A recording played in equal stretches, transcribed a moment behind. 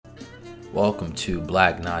Welcome to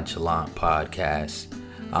Black Nonchalant Podcast.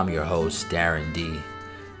 I'm your host, Darren D.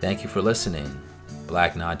 Thank you for listening.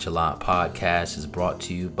 Black Nonchalant Podcast is brought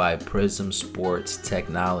to you by Prism Sports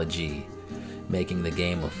Technology, making the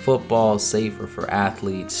game of football safer for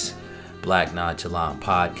athletes. Black Nonchalant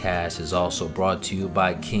Podcast is also brought to you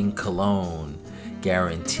by King Cologne,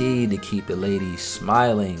 guaranteed to keep the ladies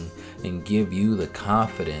smiling and give you the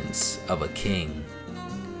confidence of a king.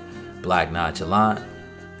 Black Nonchalant,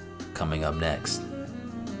 coming up next.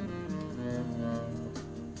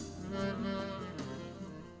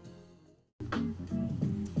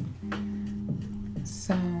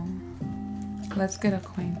 So, let's get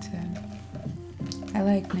acquainted. I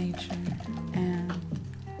like nature, and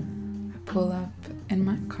I pull up in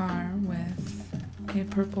my car with a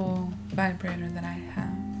purple vibrator that I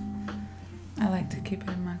have. I like to keep it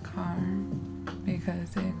in my car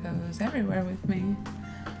because it goes everywhere with me.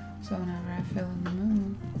 So whenever I feel in the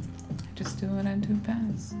mood, I just do what I do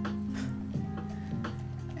best.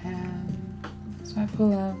 And so I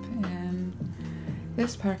pull up in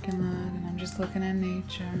this parking lot and I'm just looking at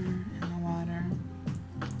nature and the water.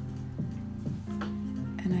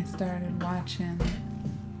 And I started watching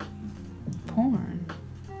porn.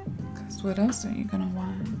 Because what else are you gonna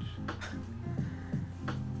watch?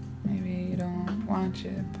 Maybe you don't watch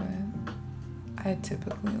it, but I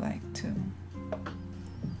typically like to.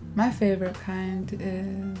 My favorite kind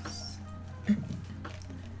is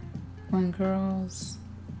when girls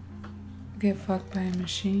get fucked by a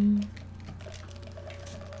machine.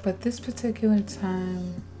 But this particular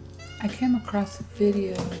time, I came across a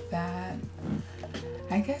video that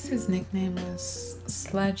I guess his nickname was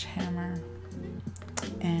Sledgehammer.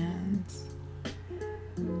 And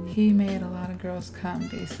he made a lot of girls come,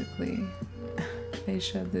 basically. They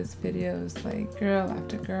showed this videos like girl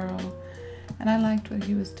after girl. And I liked what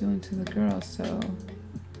he was doing to the girls, so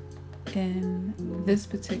in this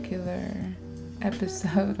particular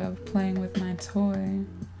episode of Playing with My Toy,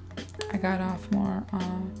 I got off more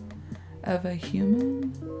of a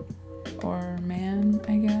human or man,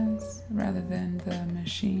 I guess, rather than the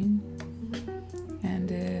machine.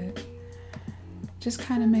 And it just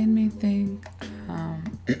kind of made me think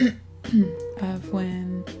of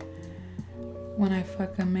when I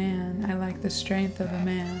fuck a man, I like the strength of a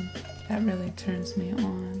man. That really turns me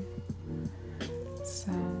on.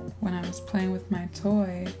 So when I was playing with my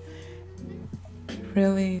toy, it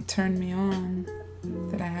really turned me on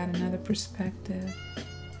that I had another perspective.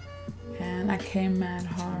 And I came mad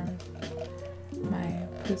hard. My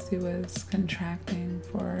pussy was contracting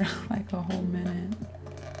for like a whole minute.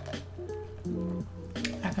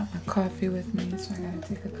 I got my coffee with me, so I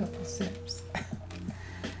gotta take a couple sips.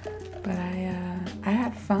 But I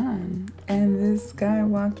had fun, and this guy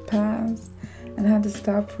walked past and I had to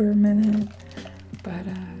stop for a minute, but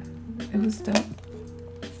it was dope.